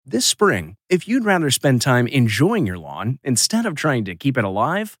This spring, if you'd rather spend time enjoying your lawn instead of trying to keep it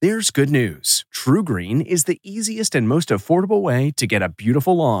alive, there's good news. TruGreen is the easiest and most affordable way to get a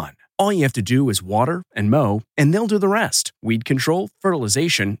beautiful lawn. All you have to do is water and mow, and they'll do the rest. Weed control,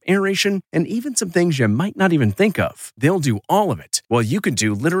 fertilization, aeration, and even some things you might not even think of. They'll do all of it, while you can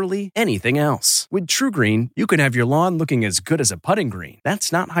do literally anything else. With TruGreen, you can have your lawn looking as good as a putting green.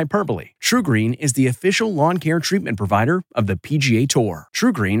 That's not hyperbole. TruGreen is the official lawn care treatment provider of the PGA Tour.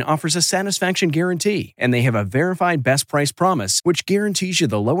 TruGreen offers a satisfaction guarantee, and they have a verified best price promise, which guarantees you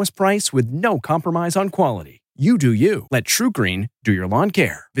the lowest price with no compromise on quality. You do you. Let TruGreen do your lawn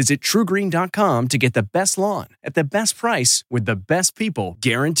care. Visit TruGreen.com to get the best lawn at the best price with the best people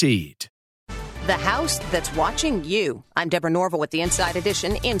guaranteed. The house that's watching you. I'm Deborah Norville with the Inside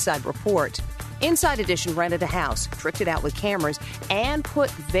Edition Inside Report. Inside Edition rented a house, tricked it out with cameras, and put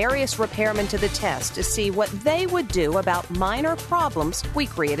various repairmen to the test to see what they would do about minor problems we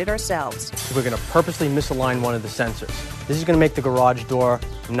created ourselves. We're going to purposely misalign one of the sensors. This is going to make the garage door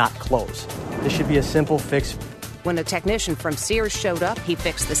not close. This should be a simple fix. When a technician from Sears showed up, he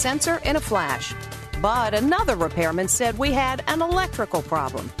fixed the sensor in a flash. But another repairman said we had an electrical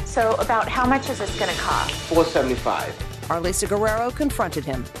problem. So about how much is this going to cost? $475. Arlisa Guerrero confronted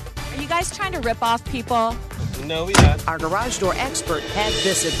him. Are you guys trying to rip off people? No, we not. Our garage door expert had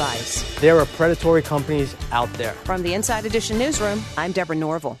this advice. There are predatory companies out there. From the Inside Edition newsroom, I'm Deborah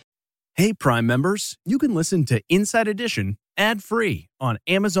Norville. Hey, Prime members, you can listen to Inside Edition ad-free on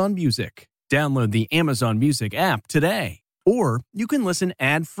Amazon Music. Download the Amazon Music app today. Or you can listen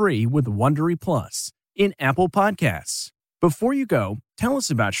ad-free with Wondery Plus in Apple Podcasts. Before you go, tell us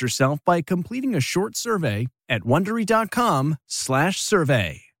about yourself by completing a short survey at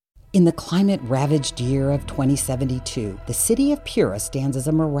Wondery.com/survey. In the climate-ravaged year of 2072, the city of Pura stands as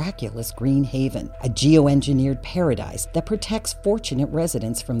a miraculous green haven, a geoengineered paradise that protects fortunate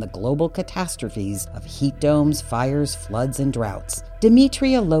residents from the global catastrophes of heat domes, fires, floods, and droughts.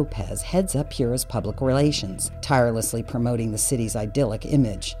 Demetria Lopez heads up Pura's public relations, tirelessly promoting the city's idyllic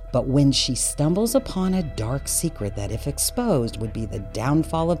image. But when she stumbles upon a dark secret that, if exposed, would be the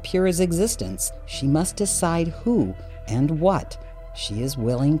downfall of Pura's existence, she must decide who and what she is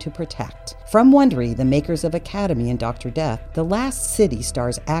willing to protect. From Wondery, the makers of Academy and Dr. Death, The Last City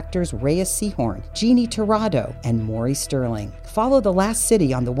stars actors Reyes Sehorn, Jeannie Torrado, and Maury Sterling. Follow The Last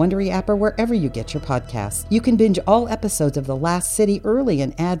City on the Wondery app or wherever you get your podcasts. You can binge all episodes of The Last City early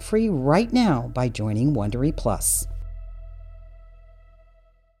and ad-free right now by joining Wondery Plus.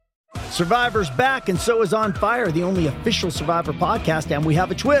 Survivor's back, and so is On Fire, the only official Survivor podcast, and we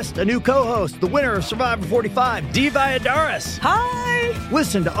have a twist, a new co-host, the winner of Survivor 45, Dee Valladares. Hi!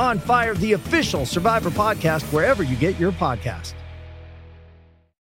 Listen to On Fire, the official Survivor podcast, wherever you get your podcast.